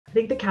I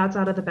think the cat's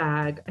out of the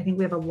bag. I think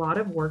we have a lot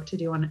of work to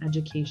do on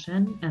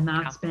education. And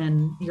that's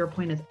been, your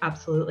point is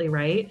absolutely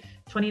right.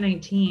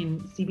 2019,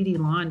 CBD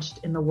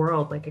launched in the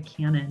world like a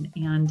cannon,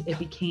 and it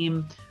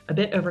became a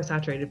bit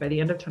oversaturated. By the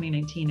end of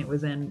 2019, it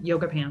was in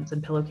yoga pants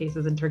and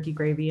pillowcases and turkey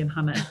gravy and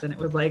hummus. And it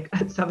was like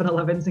at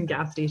 7-Elevens and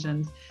gas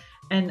stations.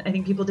 And I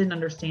think people didn't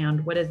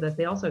understand, what is this?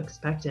 They also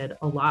expected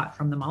a lot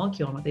from the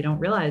molecule. And what they don't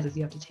realize is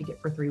you have to take it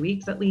for 3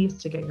 weeks at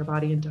least to get your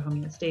body into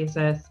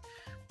homeostasis.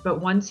 But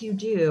once you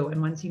do,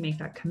 and once you make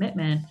that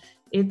commitment,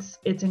 it's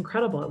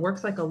incredible. It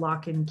works like a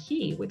lock and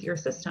key with your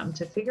system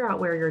to figure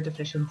out where your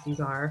deficiencies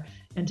are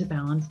and to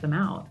balance them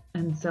out.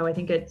 And so I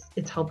think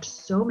it's helped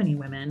so many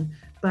women,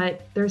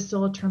 but there's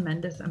still a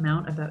tremendous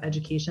amount of that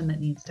education that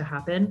needs to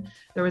happen.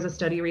 There was a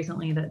study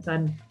recently that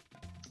said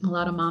a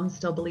lot of moms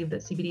still believe that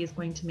CBD is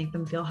going to make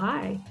them feel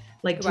high,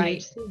 like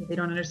THC. They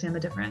don't understand the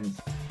difference.